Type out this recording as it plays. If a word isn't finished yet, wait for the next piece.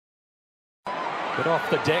But off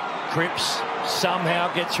the deck, Cripps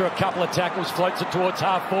somehow gets through a couple of tackles, floats it towards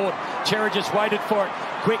half forward. Cherry just waited for it.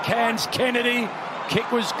 Quick hands, Kennedy.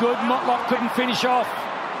 Kick was good. Motlop couldn't finish off.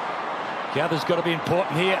 Gather's got to be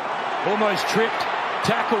important here. Almost tripped.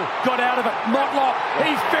 Tackle, got out of it. Motlop,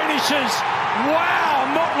 he finishes.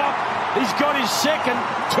 Wow, Motlop, he's got his second.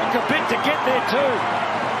 Took a bit to get there too.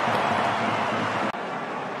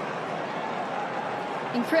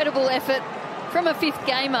 Incredible effort from a fifth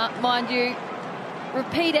gamer, mind you.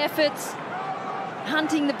 Repeat efforts,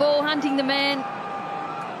 hunting the ball, hunting the man.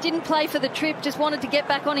 Didn't play for the trip, just wanted to get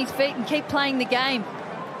back on his feet and keep playing the game.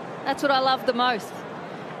 That's what I love the most.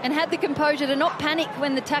 And had the composure to not panic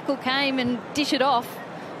when the tackle came and dish it off,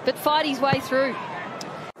 but fight his way through.